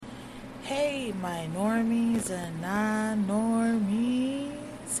Hey, my normies and non-normies,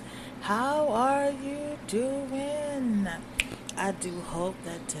 how are you doing? I do hope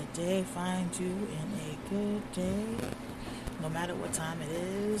that today finds you in a good day, no matter what time it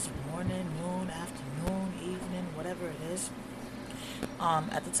is, morning, noon, afternoon, evening, whatever it is.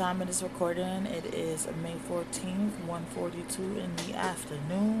 At the time of this recording, it is May 14th, 1:42 in the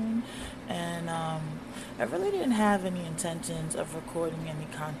afternoon, and I really didn't have any intentions of recording any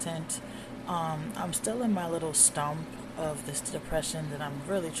content. I'm still in my little stump of this depression that I'm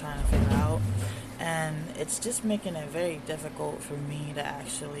really trying to figure out, and it's just making it very difficult for me to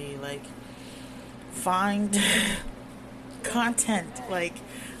actually find content. I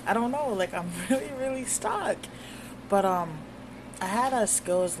don't know, I'm really, really stuck. But I had a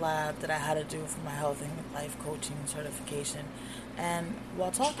skills lab that I had to do for my health and life coaching certification. And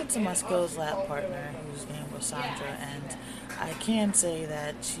while talking to my skills lab partner, whose name was Sandra, and I can say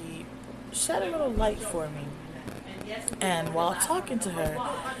that she shed a little light for me. And while talking to her,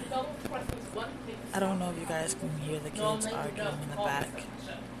 I don't know if you guys can hear the kids arguing in the back.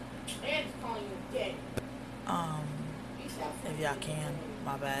 Um, if y'all can,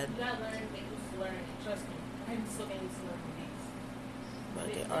 my bad.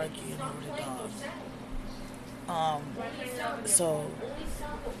 But they're arguing over the dog. Um, so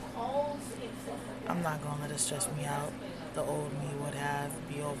I'm not gonna let it stress me out. The old me would have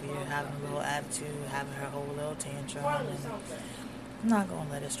be over here having a little attitude, having her whole little tantrum. And I'm not gonna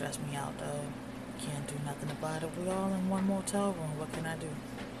let it stress me out though. Can't do nothing about it. We all in one motel room. What can I do?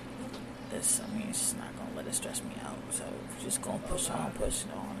 It's just not gonna let it stress me out. So just gonna push on,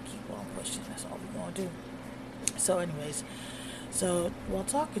 keep on pushing. That's all we're gonna do. So, anyways, while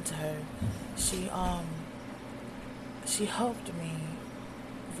talking to her, she helped me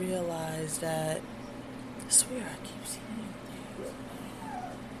realize that I swear I keep seeing things.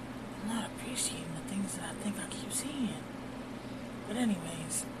 I'm not appreciating the things that I think I keep seeing. But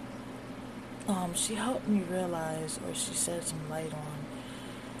anyways, she helped me realize, or she shed some light on,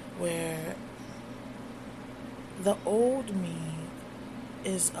 where the old me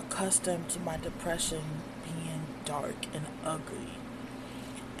is accustomed to my depression being dark and ugly,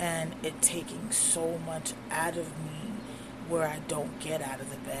 and it taking so much out of me where I don't get out of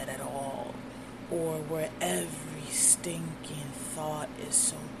the bed at all, or where every stinking thought is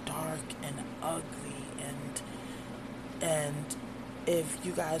so dark and ugly, and if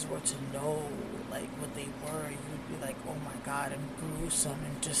you guys were to know what they were, you'd be like, oh my god, and gruesome,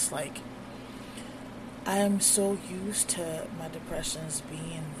 and just I am so used to my depressions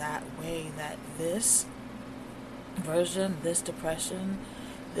being that way, that this version, this depression,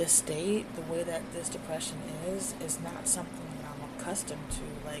 this state, the way that this depression is not something that I'm accustomed to.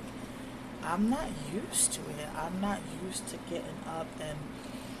 I'm not used to it. I'm not used to getting up and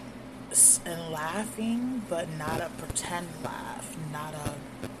laughing, but not a pretend laugh, not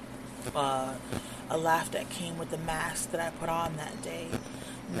a laugh that came with the mask that I put on that day,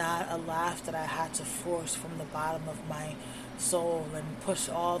 not a laugh that I had to force from the bottom of my soul and push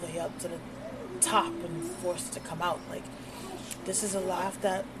all the way up to the top and force it to come out. This is a laugh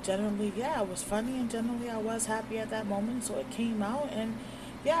that generally, it was funny, and generally I was happy at that moment, so it came out, and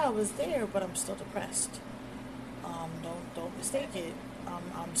I was there, but I'm still depressed. Don't mistake it.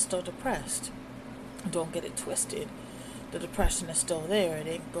 I'm still depressed. Don't get it twisted. The depression is still there. It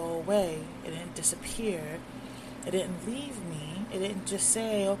didn't go away. It didn't disappear. It didn't leave me. It didn't just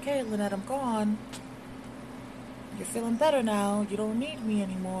say, okay, Lynette, I'm gone. You're feeling better now. You don't need me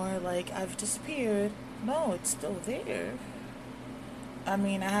anymore. I've disappeared. No, it's still there. I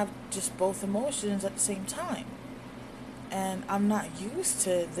have just both emotions at the same time. And I'm not used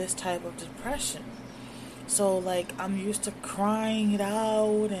to this type of depression. So, I'm used to crying it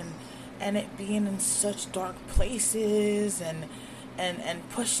out and it being in such dark places and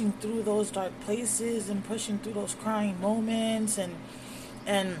pushing through those dark places and pushing through those crying moments and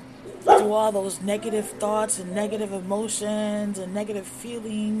through all those negative thoughts and negative emotions and negative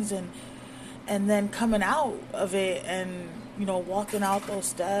feelings and then coming out of it and walking out those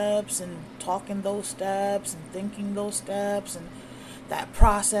steps and talking those steps and thinking those steps and that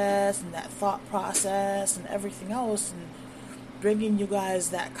process and that thought process and everything else, and bringing you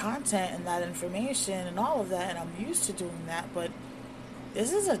guys that content and that information and all of that. And I'm used to doing that, but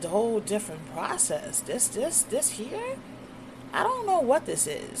this is a whole different process. This here, I don't know what this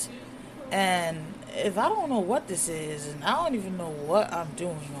is. And if I don't know what this is, and I don't even know what I'm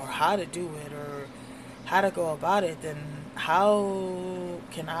doing or how to do it or how to go about it, then how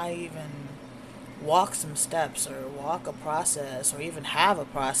can I even walk some steps or walk a process or even have a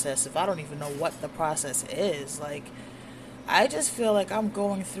process if I don't even know what the process is? I just feel like I'm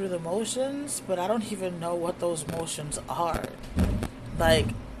going through the motions, but I don't even know what those motions are. Like,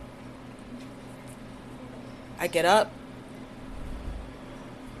 I get up,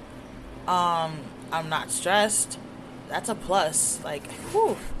 I'm not stressed. That's a plus. Like,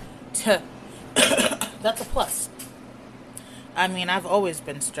 whew. That's a plus. I mean, I've always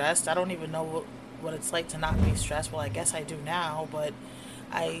been stressed. I don't even know what it's like to not be stressed. Well, I guess I do now, but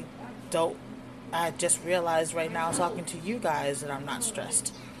I don't. I just realized right now talking to you guys that I'm not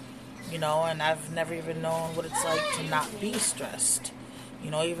stressed. And I've never even known what it's like to not be stressed.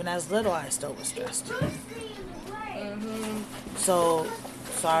 Even as little, I still was stressed. So,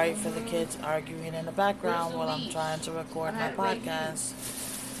 sorry for the kids arguing in the background while I'm trying to record my podcast.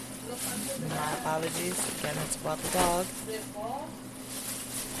 My apologies. Again, it's about the dog.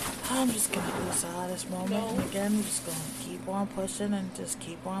 I'm just going to lose out this moment. And again, we're just going to keep on pushing and just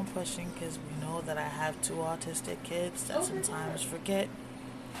keep on pushing because we know that I have 2 autistic kids that sometimes forget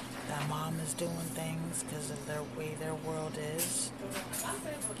that mom is doing things because of their way their world is.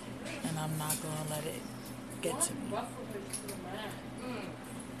 And I'm not going to let it get to me.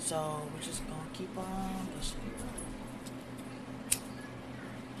 So we're just going to keep on pushing.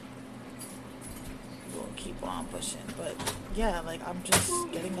 We'll keep on pushing. But yeah, like I'm just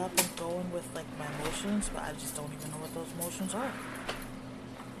getting up and going with like my emotions, but I just don't even know what those emotions are.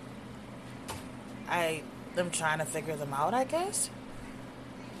 I am trying to figure them out, I guess.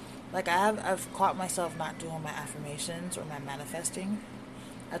 Like I've caught myself not doing my affirmations or my manifesting.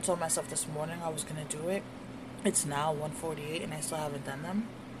 I told myself this morning I was gonna do it. It's now 1:48 and I still haven't done them.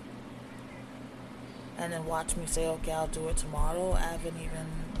 And then watch me say, okay, I'll do it tomorrow. I haven't even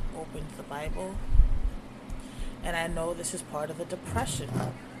opened the Bible. And I know this is part of the depression.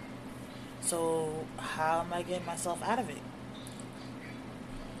 So how am I getting myself out of it?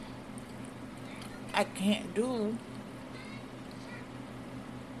 I can't do...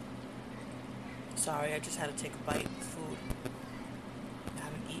 Sorry, I just had to take a bite of food. I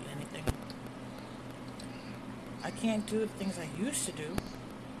haven't eaten anything. I can't do the things I used to do.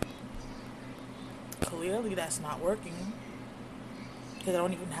 Clearly that's not working. Because I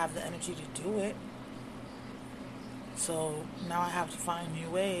don't even have the energy to do it. So now I have to find new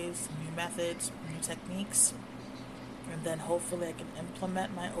ways, new methods, new techniques. And then hopefully I can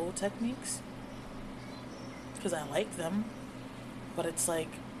implement my old techniques. Because I like them. But it's like...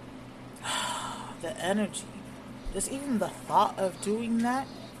 the energy. Just even the thought of doing that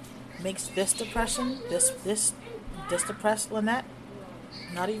makes this depression, this depressed Lynette,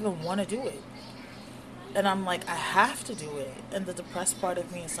 not even want to do it. And I'm like, I have to do it. And the depressed part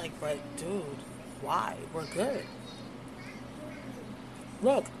of me is like, but dude, why? We're good.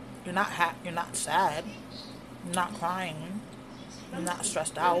 Look, you're not you're not sad. You're not crying. You're not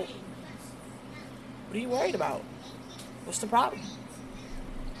stressed out. What are you worried about? What's the problem?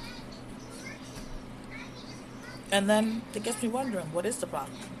 And then it gets me wondering, what is the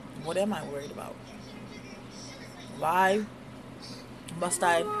problem? What am I worried about? Why must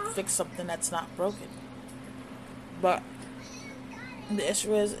I fix something that's not broken? But the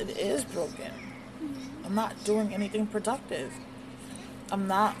issue is, it is broken. I'm not doing anything productive. I'm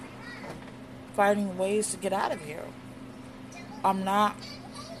not finding ways to get out of here. I'm not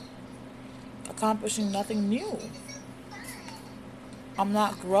accomplishing nothing new. I'm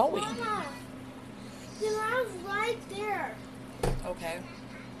not growing. Mama, the man's right there. Okay.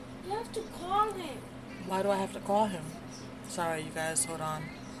 You have to call him. Why do I have to call him? Sorry, you guys, hold on.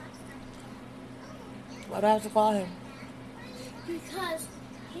 Why do I have to call him? Because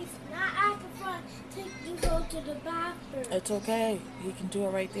he's not at the front. Take you go to the bathroom. It's okay. He can do it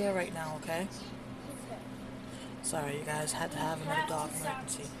right there, right now, okay? Okay. Sorry, you guys had to have another dog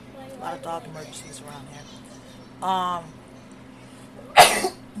emergency. A lot of dog emergencies around here.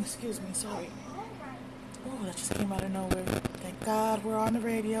 Excuse me, sorry. Oh, that just came out of nowhere. Thank God we're on the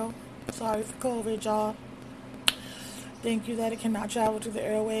radio. Sorry for COVID, y'all. Thank you that it cannot travel through the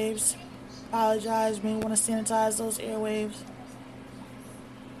airwaves. Apologize, may want to sanitize those airwaves.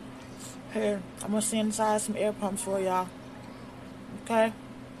 Here, I'm going to sanitize some air pumps for y'all. Okay?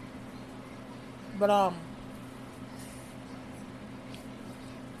 But, oh,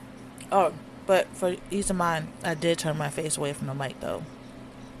 but for ease of mind, I did turn my face away from the mic, though.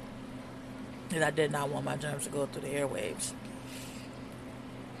 Because I did not want my germs to go through the airwaves.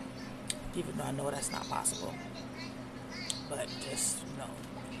 Even though I know that's not possible. But just,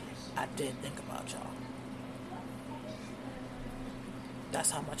 I did think about y'all.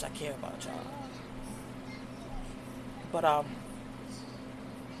 That's how much I care about y'all. But,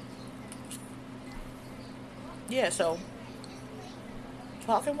 yeah, so,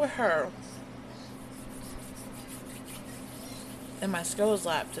 talking with her, in my skills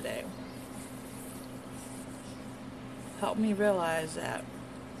lab today helped me realize that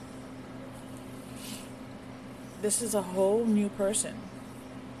this is a whole new person.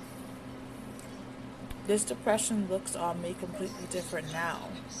 This depression looks on me completely different now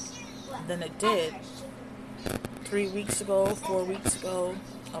than it did 3 weeks ago, 4 weeks ago,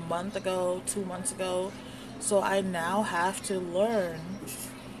 a month ago, 2 months ago. So I now have to learn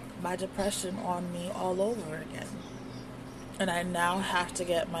my depression on me all over again. And I now have to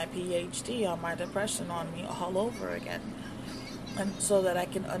get my PhD on my depression on me all over again. And so that I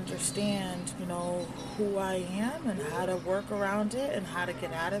can understand, who I am and how to work around it and how to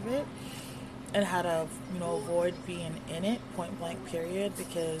get out of it and how to, avoid being in it, point blank period,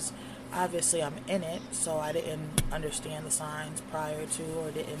 because obviously I'm in it, so I didn't understand the signs prior to,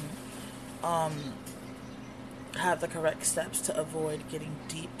 or didn't have the correct steps to avoid getting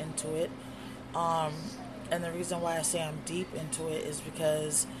deep into it. And the reason why I say I'm deep into it is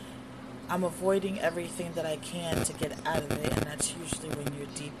because I'm avoiding everything that I can to get out of it, and that's usually when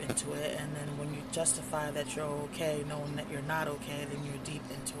you're deep into it. And then when you justify that you're okay, knowing that you're not okay, then you're deep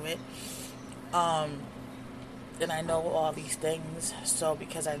into it. And I know all these things, so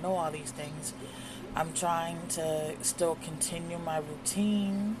because I know all these things, I'm trying to still continue my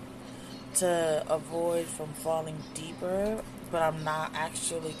routine to avoid from falling deeper, but I'm not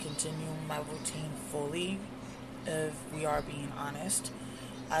actually continuing my routine fully, if we are being honest.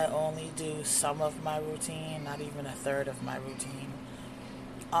 I only do some of my routine, not even a third of my routine.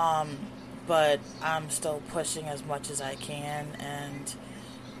 But I'm still pushing as much as I can, and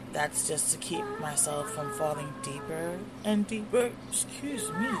that's just to keep myself from falling deeper and deeper. Excuse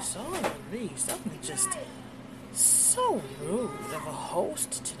me, sorry. Something just so rude of a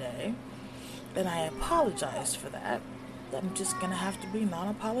host today. And I apologize for that. I'm just gonna have to be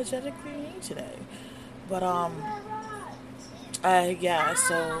non-apologetically me today. But,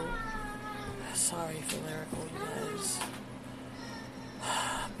 so sorry for lyrical, you guys.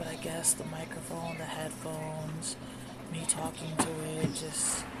 But I guess the microphone, the headphones, me talking to it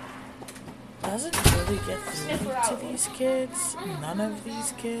just doesn't really get through to these kids, none of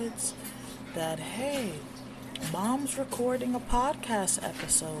these kids, that, hey, mom's recording a podcast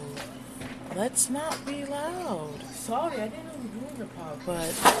episode. Let's not be loud. Sorry, I didn't know we were doing the podcast.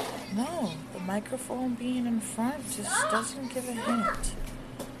 But, no, the microphone being in front just doesn't give a hint.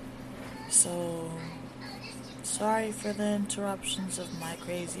 So, sorry for the interruptions of my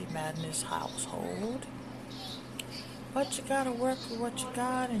crazy madness household. But you gotta work with what you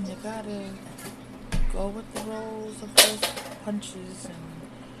got, and you gotta go with the rolls of those punches. And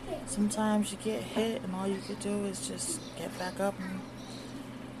sometimes you get hit, and all you could do is just get back up and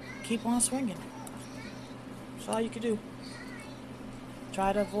keep on swinging. That's all you could do.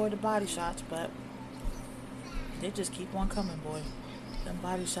 Try to avoid the body shots, but they just keep on coming, boy. Them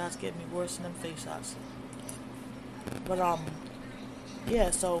body shots get me worse than them face shots. But,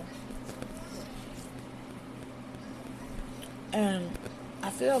 so... And I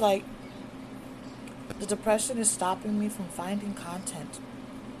feel like the depression is stopping me from finding content.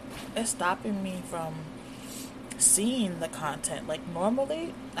 It's stopping me from seeing the content. Like,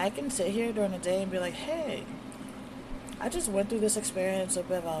 normally, I can sit here during the day and be like, hey, I just went through this experience with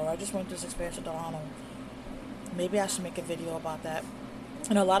Biva, or I just went through this experience with Delano. Maybe I should make a video about that.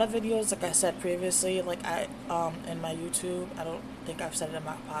 And a lot of videos, like I said previously, like in my YouTube, I don't think I've said it in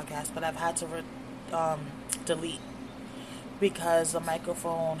my podcast, but I've had to delete because the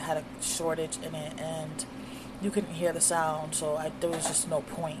microphone had a shortage in it and you couldn't hear the sound, so there was just no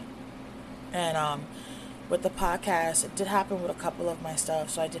point. And with the podcast, it did happen with a couple of my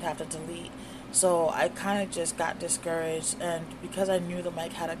stuff, so I did have to delete. So I kind of just got discouraged, and because I knew the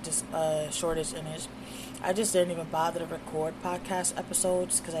mic had a shortage in it, I just didn't even bother to record podcast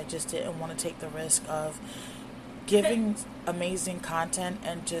episodes because I just didn't want to take the risk of giving amazing content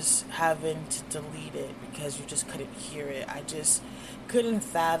and just having to delete it because you just couldn't hear it. I just couldn't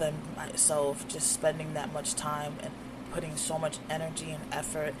fathom myself just spending that much time and putting so much energy and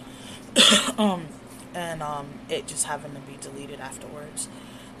effort and it just having to be deleted afterwards.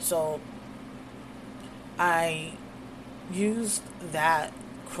 So I used that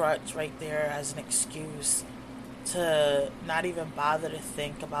crutch right there as an excuse to not even bother to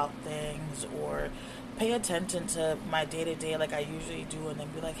think about things or pay attention to my day-to-day like I usually do, and then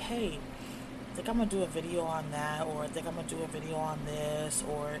be like, hey, I think I'm gonna do a video on that, or I think I'm gonna do a video on this,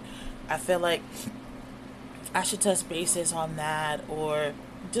 or I feel like I should touch bases on that, or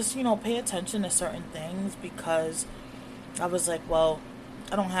just, pay attention to certain things, because I was like, well,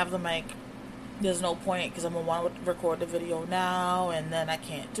 I don't have the mic. There's no point because I'm going to want to record the video now and then I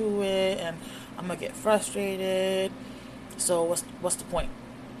can't do it and I'm going to get frustrated. So what's the point?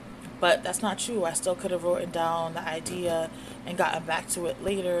 But that's not true. I still could have written down the idea and gotten back to it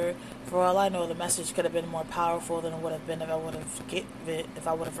later. For all I know, the message could have been more powerful than it would have been if I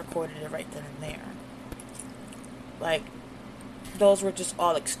would have recorded it right then and there. Like, those were just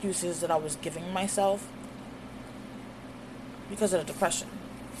all excuses that I was giving myself because of the depression.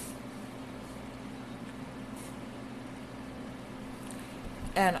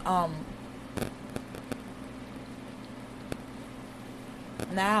 And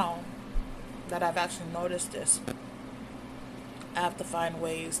now that I've actually noticed this, I have to find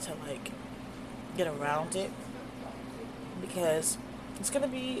ways to like get around it, because it's gonna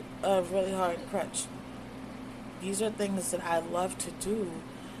be a really hard crutch. These are things that I love to do,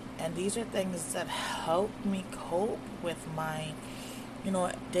 and these are things that help me cope with my,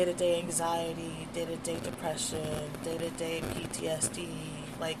 day-to-day anxiety, day-to-day depression, day-to-day PTSD.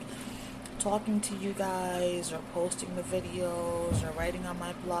 Like, talking to you guys, or posting the videos, or writing on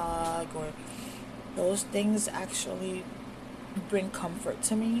my blog, or those things actually bring comfort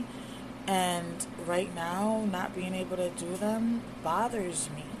to me. And right now, not being able to do them bothers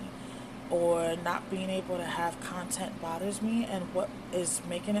me, or not being able to have content bothers me. And what is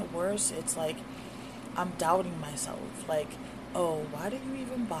making it worse, it's like I'm doubting myself. Like, oh, why did you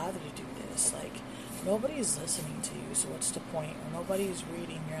even bother to do this? Like, nobody's listening to you, so what's the point? Or nobody's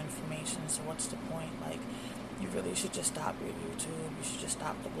reading your information, so what's the point? Like, you really should just stop your YouTube. You should just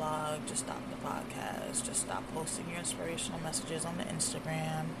stop the blog. Just stop the podcast. Just stop posting your inspirational messages on the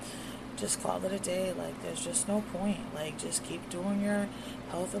Instagram. Just call it a day. Like, there's just no point. Like, just keep doing your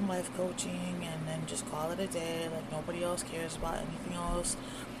health and life coaching, and then just call it a day. Like, nobody else cares about anything else.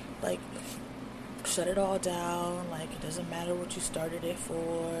 Like, shut it all down. Like, it doesn't matter what you started it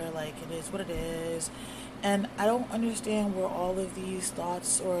for. Like, it is what it is. And I don't understand where all of these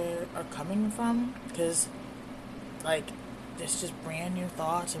thoughts are coming from, because like, it's just brand new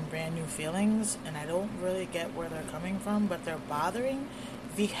thoughts and brand new feelings, and I don't really get where they're coming from, but they're bothering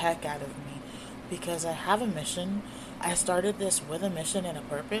the heck out of me, because I have a mission. I started this with a mission and a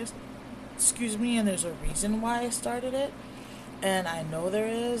purpose, and there's a reason why I started it, and I know there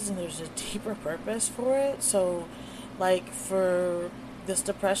is, and there's a deeper purpose for it. So, like, for this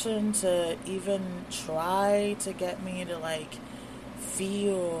depression to even try to get me to, like,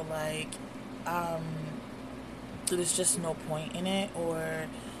 feel like, there's just no point in it, or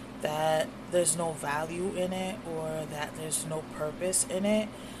that there's no value in it, or that there's no purpose in it,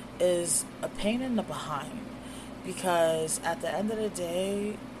 is a pain in the behind. Because at the end of the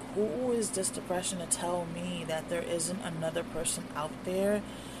day, who is this depression to tell me that there isn't another person out there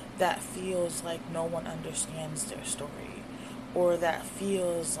that feels like no one understands their story, or that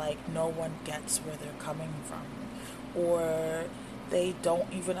feels like no one gets where they're coming from, or they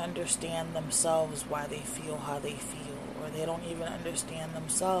don't even understand themselves why they feel how they feel, or they don't even understand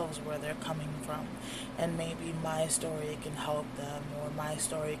themselves where they're coming from. And maybe my story can help them, or my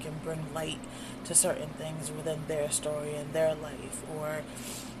story can bring light to certain things within their story and their life. Or,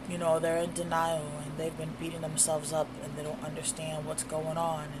 they're in denial and they've been beating themselves up and they don't understand what's going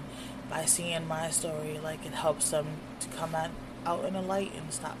on. And by seeing my story, like, it helps them to come out in the light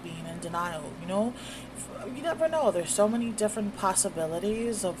and stop being in denial. You never know. There's so many different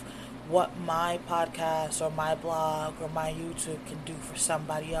possibilities of what my podcast or my blog or my YouTube can do for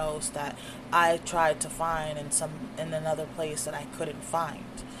somebody else that I tried to find in another place that I couldn't find,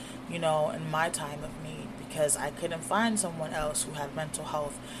 in my time of need, because I couldn't find someone else who had mental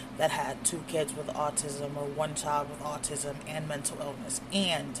health that had 2 kids with autism, or 1 child with autism and mental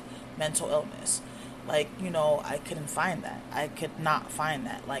illness. Like, I couldn't find that. I could not find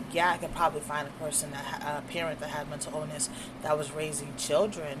that. Like, yeah, I could probably find a parent that had mental illness that was raising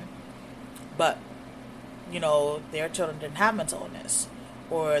children, but, their children didn't have mental illness,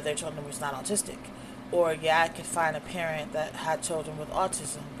 or their children was not autistic. Or, yeah, I could find a parent that had children with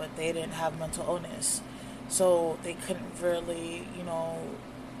autism, but they didn't have mental illness. So they couldn't really,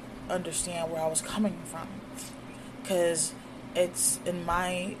 understand where I was coming from. Because it's in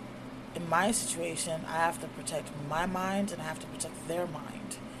my situation, I have to protect my mind and I have to protect their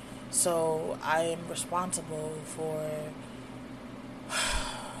mind. So I am responsible for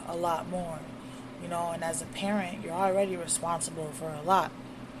a lot more, and as a parent, you're already responsible for a lot.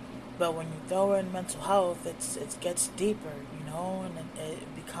 But when you throw in mental health, it gets deeper, and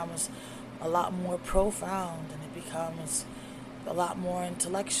it becomes a lot more profound, and it becomes a lot more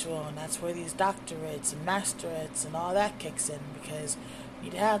intellectual, and that's where these doctorates and masterates and all that kicks in, because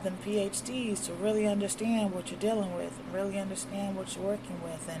you'd have them PhDs to really understand what you're dealing with and really understand what you're working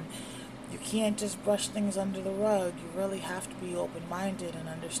with. And you can't just brush things under the rug. You really have to be open-minded and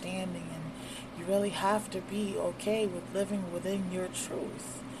understanding, and You really have to be okay with living within your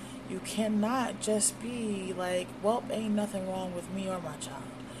truth. You cannot just be like, well, ain't nothing wrong with me or my child.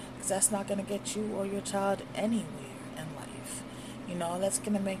 Because that's not going to get you or your child anywhere in life. That's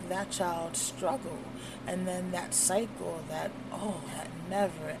going to make that child struggle. And then that cycle, that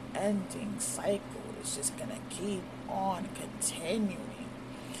never ending cycle is just going to keep on continuing.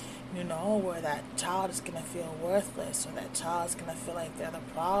 Where that child is going to feel worthless, or that child is going to feel like they're the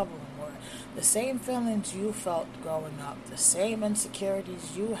problem, or the same feelings you felt growing up, the same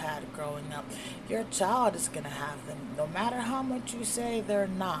insecurities you had growing up, your child is going to have them, no matter how much you say they're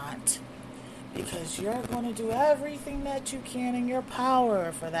not, because you're going to do everything that you can in your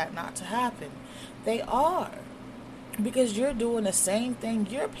power for that not to happen. They are, because you're doing the same thing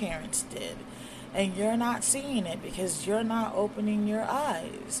your parents did. And you're not seeing it because you're not opening your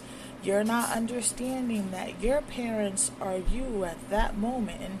eyes. You're not understanding that your parents are you at that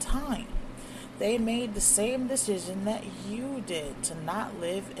moment in time. They made the same decision that you did to not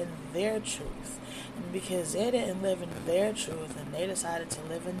live in their truth. And because they didn't live in their truth, and they decided to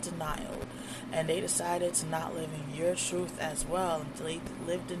live in denial, and they decided to not live in your truth as well, and they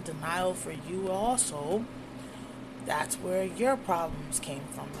lived in denial for you also, that's where your problems came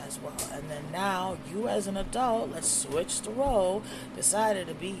from as well. And then now you as an adult, let's switch the role, decided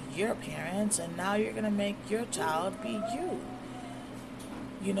to be your parents, and now you're going to make your child be you.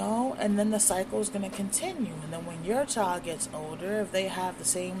 And then the cycle is going to continue. And then when your child gets older, if they have the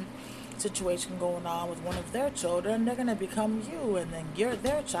same situation going on with one of their children, they're going to become you, and then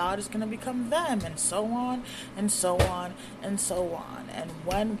their child is going to become them, and so on and so on and so on. And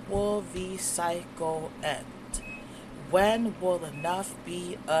when will the cycle end? When will enough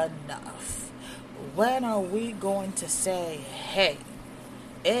be enough? When are we going to say, hey,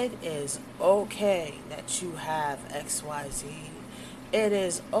 it is okay that you have XYZ. It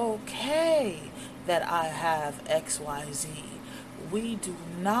is okay that I have XYZ. We do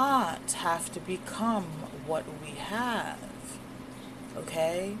not have to become what we have.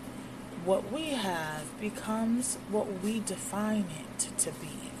 Okay? What we have becomes what we define it to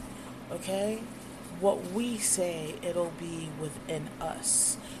be. Okay? What we say it'll be within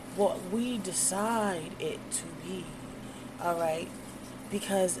us. What we decide it to be. Alright?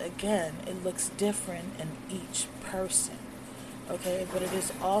 Because again, it looks different in each person. Okay? But it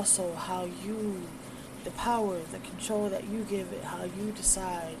is also how you, the power, the control that you give it, how you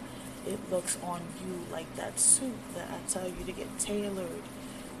decide it looks on you. Like that suit that I tell you to get tailored.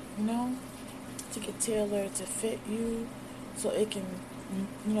 To get tailored to fit you so it can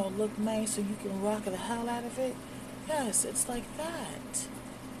look nice so you can rock the hell out of it. Yes, it's like that.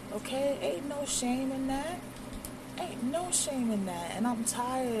 Okay? Ain't no shame in that. Ain't no shame in that. And I'm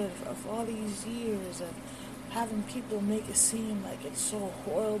tired of all these years of having people make it seem like it's so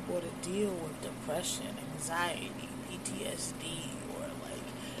horrible to deal with depression, anxiety, PTSD,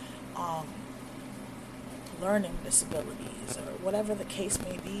 or learning disabilities, or whatever the case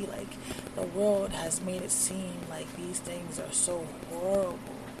may be. Like, the world has made it seem like these things are so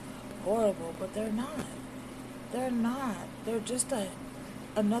horrible, but they're not. They're not. They're just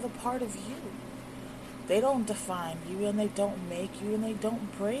another part of you. They don't define you, and they don't make you, and they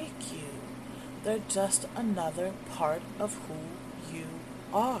don't break you. They're just another part of who you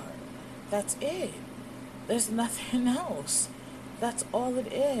are. That's it. There's nothing else. That's all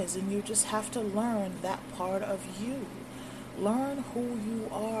it is, and you just have to learn that part of you. Learn who you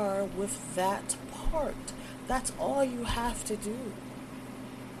are with that part. That's all you have to do.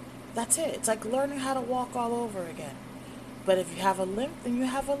 That's it. It's like learning how to walk all over again. But if you have a limp, then you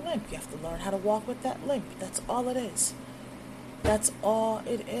have a limp. You have to learn how to walk with that limp. That's all it is. That's all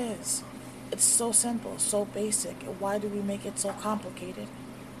it is. It's so simple, so basic. Why do we make it so complicated?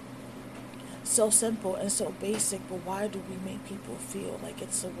 So simple and so basic, but why do we make people feel like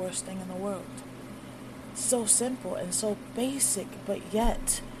it's the worst thing in the world? So simple and so basic, but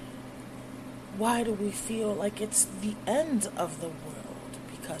yet, why do we feel like it's the end of the world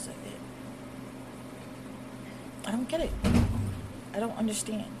because of it? I don't get it. I don't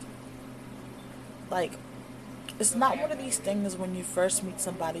understand. Like, it's not one of these things when you first meet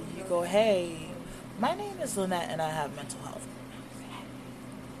somebody, you go, hey, my name is Lynette and I have mental health.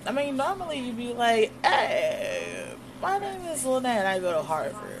 I mean, normally you'd be like, hey, my name is Lynette and I go to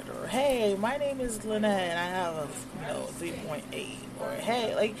Harvard. Or, hey, my name is Lynette and I have a 3.8. Or,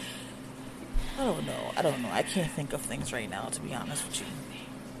 hey, like, I don't know. I can't think of things right now, to be honest with you.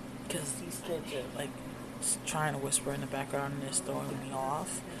 Because these kids are, like, trying to whisper in the background and it's throwing me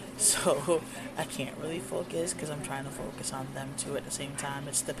off. So I can't really focus because I'm trying to focus on them too at the same time.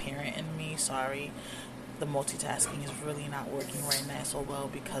 It's the parent in me, sorry. the multitasking is really not working right now so well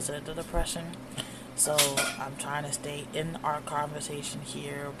because of the depression. So I'm trying to stay in our conversation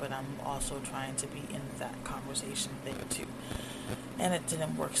here, but I'm also trying to be in that conversation there too. And it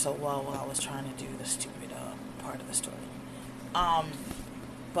didn't work so well while I was trying to do the stupid part of the story.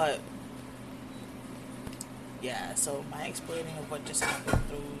 But yeah, so my explaining of what just happened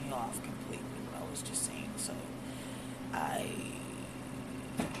threw me off completely. What I was just saying. So I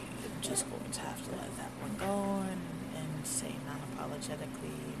am just going to have to let that one go and say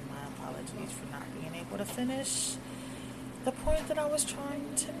non-apologetically my apologies for not being able to finish the point that I was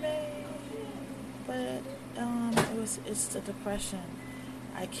trying to make. But it's the depression.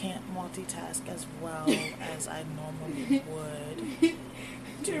 I can't multitask as well as I normally would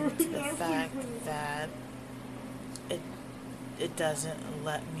due to the fact that it doesn't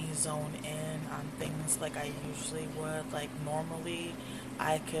let me zone in on things like I usually would. Like normally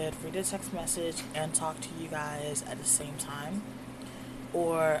I could read a text message and talk to you guys at the same time,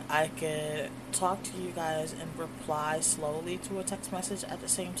 or I could talk to you guys and reply slowly to a text message at the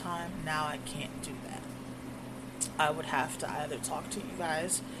same time. Now I can't do that. I would have to either talk to you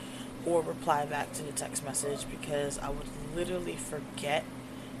guys or reply back to the text message, because I would literally forget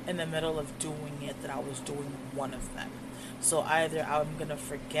in the middle of doing it that I was doing one of them. So either I'm going to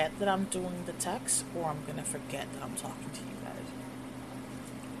forget that I'm doing the text, or I'm going to forget that I'm talking to you guys.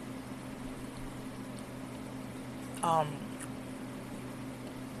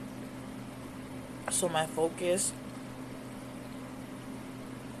 So my focus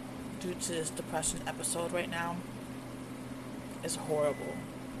due to this depression episode right now is horrible.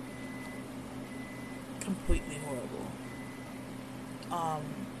 Completely horrible.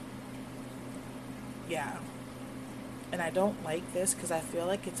 Yeah. And I don't like this because I feel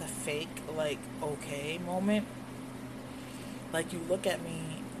like it's a fake, like, okay moment. Like, you look at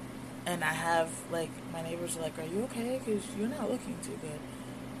me and I have, like, my neighbors are like, are you okay? Because you're not looking too good.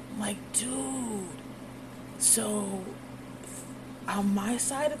 I'm like, dude. So, on my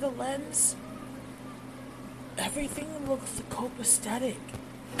side of the lens, everything looks copacetic.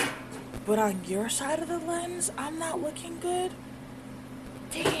 But on your side of the lens, I'm not looking good.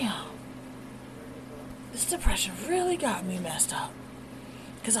 Damn. This depression really got me messed up.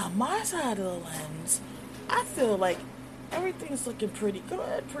 Because on my side of the lens, I feel like everything's looking pretty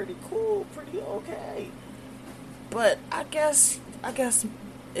good, pretty cool, pretty okay. But I guess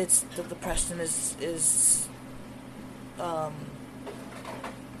it's the depression is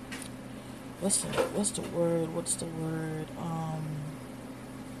what's the word?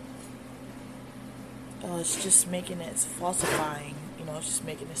 It's just making it's falsifying. It's just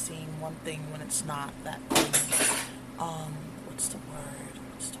making it seem one thing when it's not that thing. What's the word?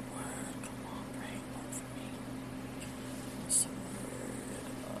 Come on, brain, work for me. What's the word?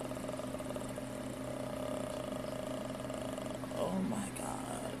 Oh my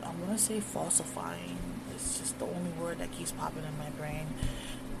God. I'm gonna say falsifying. It's just the only word that keeps popping in my brain.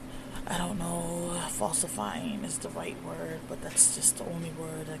 I don't know if falsifying is the right word, but that's just the only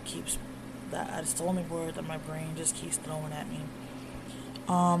word that's the only word that my brain just keeps throwing at me.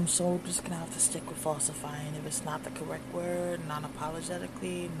 So we're just gonna have to stick with falsifying. If it's not the correct word,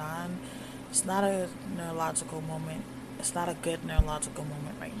 non-apologetically, it's not a neurological moment. It's not a good neurological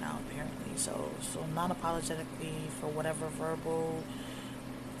moment right now, apparently. So non-apologetically for whatever verbal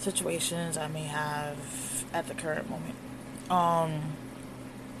situations I may have at the current moment.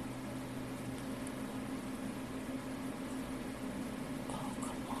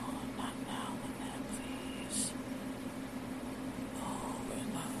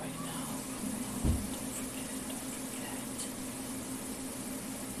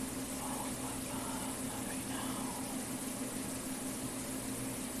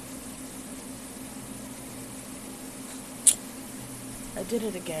 I did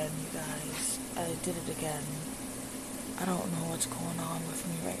it again, you guys. I did it again. I don't know what's going on with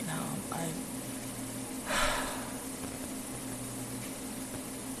me right now.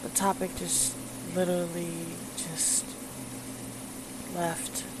 The topic just literally just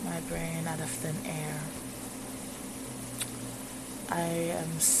left my brain out of thin air. I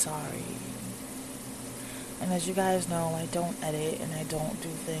am sorry. And as you guys know, I don't edit and I don't do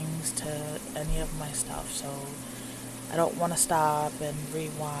things to any of my stuff, so I don't want to stop and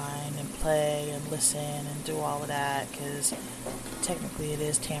rewind and play and listen and do all of that, because technically it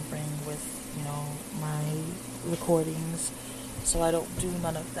is tampering with, my recordings. So I don't do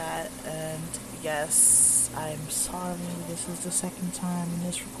none of that. And yes, I'm sorry. This is the second time in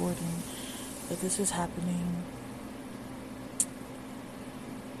this recording that this is happening.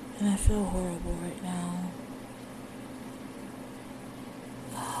 And I feel horrible right now.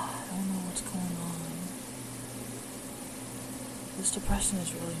 I don't know what's going on. this depression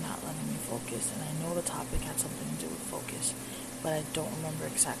is really not letting me focus, and I know the topic had something to do with focus, but I don't remember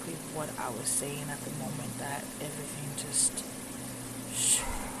exactly what I was saying at the moment that everything just,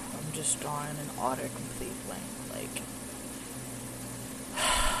 I'm just drawing an utter complete blank, like,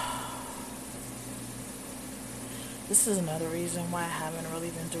 this is another reason why I haven't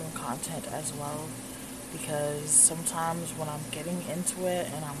really been doing content as well, because sometimes when I'm getting into it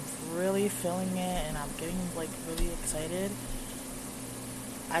and I'm really feeling it and I'm getting like really excited,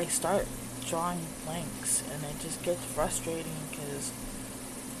 I start drawing blanks and it just gets frustrating because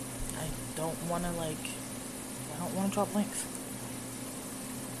I don't want to draw blanks.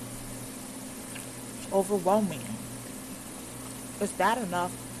 It's overwhelming. It's bad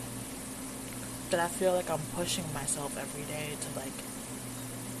enough that I feel like I'm pushing myself every day to like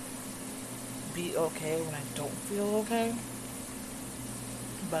be okay when I don't feel okay,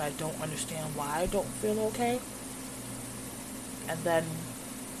 but I don't understand why I don't feel okay. And then,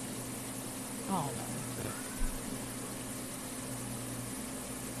 I don't know.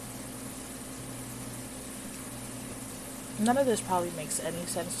 None of this probably makes any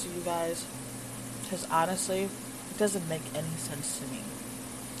sense to you guys, because honestly, it doesn't make any sense to me.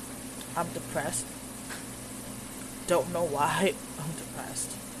 I'm depressed. Don't know why I'm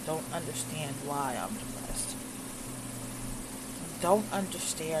depressed. Don't understand why I'm depressed. Don't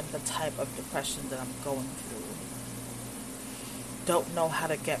understand the type of depression that I'm going through. Don't know how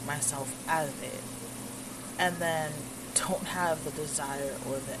to get myself out of it. And then don't have the desire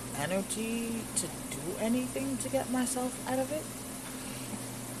or the energy to do anything to get myself out of it.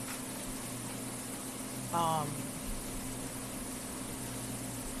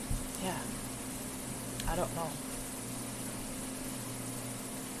 Yeah. I don't know.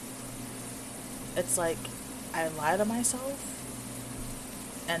 It's like I lie to myself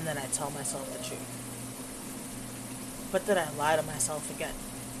and then I tell myself the truth. But then I lie to myself again.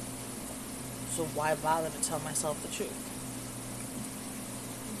 So why bother to tell myself the truth?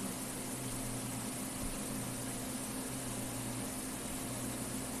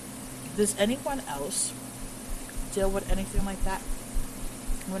 Does anyone else deal with anything like that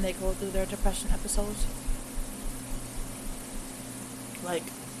when they go through their depression episodes? Like,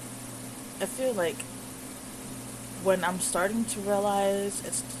 I feel like when I'm starting to realize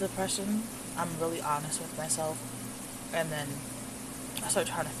it's depression, I'm really honest with myself, and then I start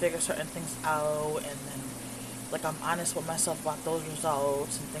trying to figure certain things out, and then like I'm honest with myself about those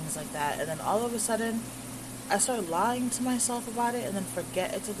results and things like that, and then all of a sudden I start lying to myself about it and then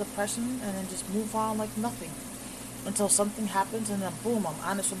forget it's a depression and then just move on like nothing until something happens, and then boom, I'm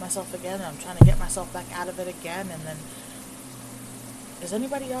honest with myself again and I'm trying to get myself back out of it again. And then does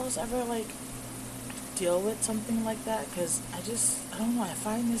anybody else ever like deal with something like that? Because I don't know, I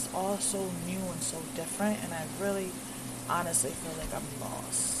find this all so new and so different, and I really honestly feel like I'm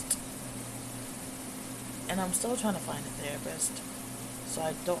lost. And I'm still trying to find a therapist, so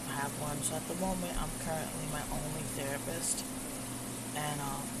I don't have one. So at the moment, I'm currently my only therapist, and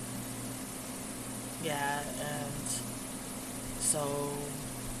yeah, and so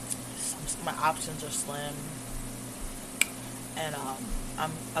my options are slim, and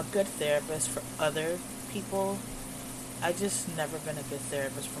I'm a good therapist for other people. I just never been a good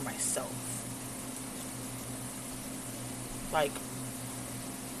therapist for myself. Like,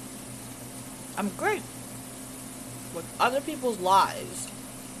 I'm great with other people's lives.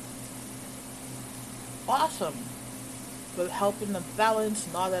 Awesome. With helping them balance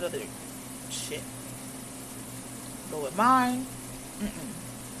and all that other shit. But with mine,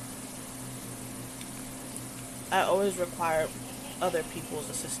 I always require other people's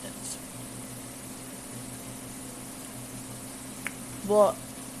assistance. Well,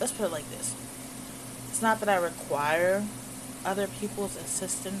 let's put it like this. It's not that I require other people's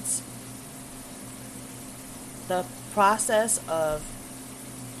assistance. The process of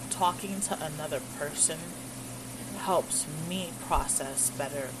talking to another person helps me process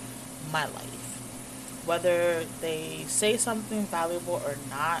better my life. Whether they say something valuable or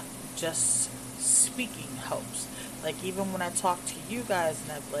not, just speaking helps. Like, even when I talk to you guys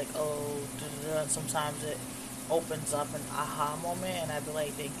and I'd be like, oh, and sometimes it opens up an aha moment and I'd be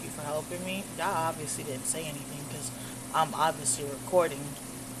like, thank you for helping me. Y'all obviously didn't say anything because I'm obviously recording.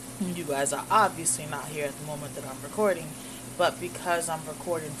 You guys are obviously not here at the moment that I'm recording, but because I'm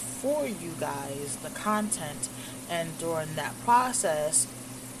recording for you guys the content, and during that process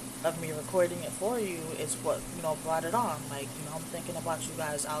of me recording it for you is what, brought it on. Like, I'm thinking about you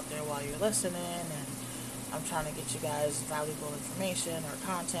guys out there while you're listening, and I'm trying to get you guys valuable information or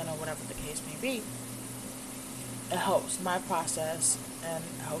content or whatever the case may be. It helps my process and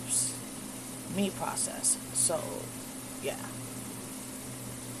helps me process. So, yeah.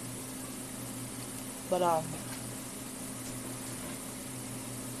 But I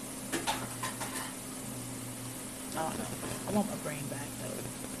don't know. I want my brain back though.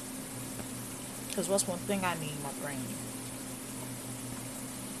 Because what's one thing I need? My brain.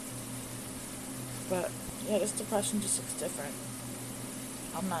 But yeah, this depression just looks different.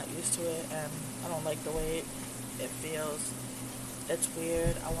 I'm not used to it, and I don't like the way it feels. It's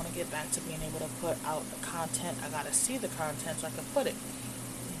weird. I want to get back to being able to put out the content. I gotta see the content so I can put it.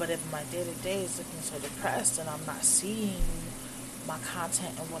 But if my day-to-day is looking so depressed and I'm not seeing my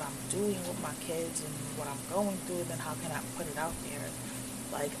content and what I'm doing with my kids and what I'm going through, then how can I put it out there?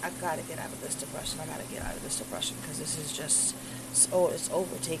 Like, I gotta get out of this depression. I gotta get out of this depression because this is just, it's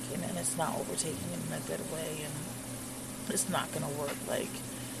overtaken, and it's not overtaking in a good way, and it's not gonna work. Like,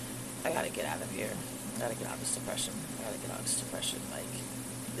 I gotta get out of here. I gotta get out of this depression. I gotta get out of this depression. Like,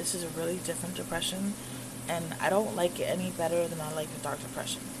 this is a really different depression, and I don't like it any better than I like the dark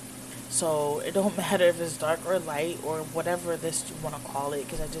depression. So it don't matter if it's dark or light or whatever this you want to call it,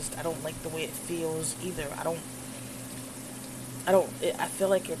 because I don't like the way it feels either. I feel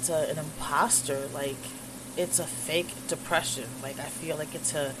like it's an imposter. Like, it's a fake depression. Like, I feel like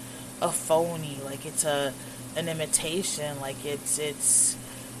it's a phony. Like, it's an imitation. Like, it's an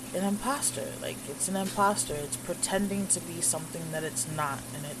imposter. Like, it's an imposter. It's pretending to be something that it's not,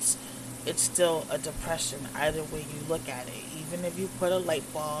 and it's still a depression either way you look at it. Even if you put a light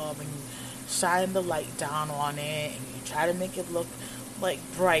bulb and shine the light down on it and you try to make it look like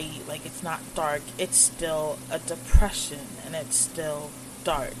bright, like it's not dark, it's still a depression, and it's still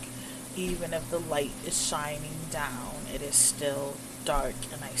dark. Even if the light is shining down, it is still dark,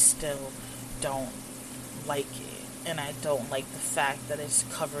 and I still don't like it. And I don't like the fact that it's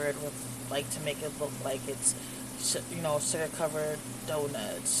covered with, like, to make it look like it's, sugar covered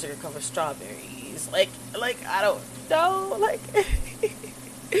donuts, sugar covered strawberries. Like I don't know. Like,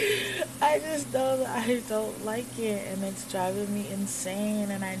 I just know that I don't like it, and it's driving me insane,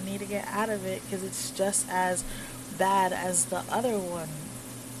 and I need to get out of it because it's just as bad as the other one.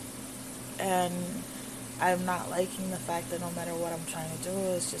 And I'm not liking the fact that no matter what I'm trying to do,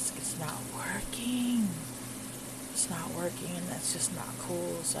 it's not working. It's not working, and that's just not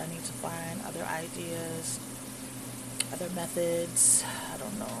cool. So I need to find other ideas, other methods, I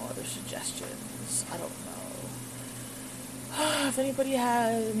don't know, other suggestions, I don't know. If anybody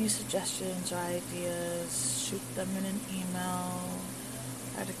has any suggestions or ideas, shoot them in an email.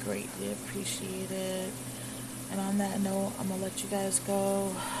 I'd greatly appreciate it. And on that note, I'm gonna let you guys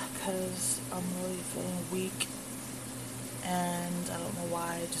go because I'm really feeling weak, and I don't know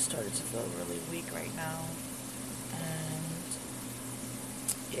why, I just started to feel really weak right now. And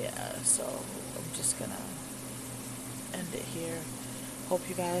yeah, so I'm just gonna end it here. Hope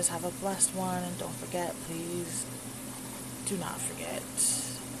you guys have a blessed one, and don't forget, please do not forget,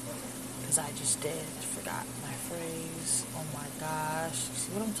 because I just forgot my phrase. Oh my gosh, you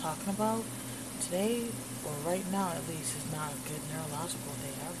see what I'm talking about? Today, or right now at least, is not a good neurological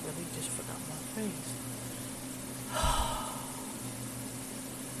day. I really just forgot my phrase.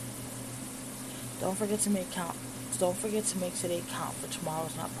 Don't forget to make today count, for tomorrow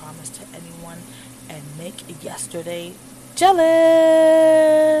is not promised to anyone, and make yesterday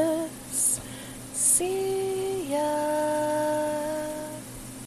jealous. See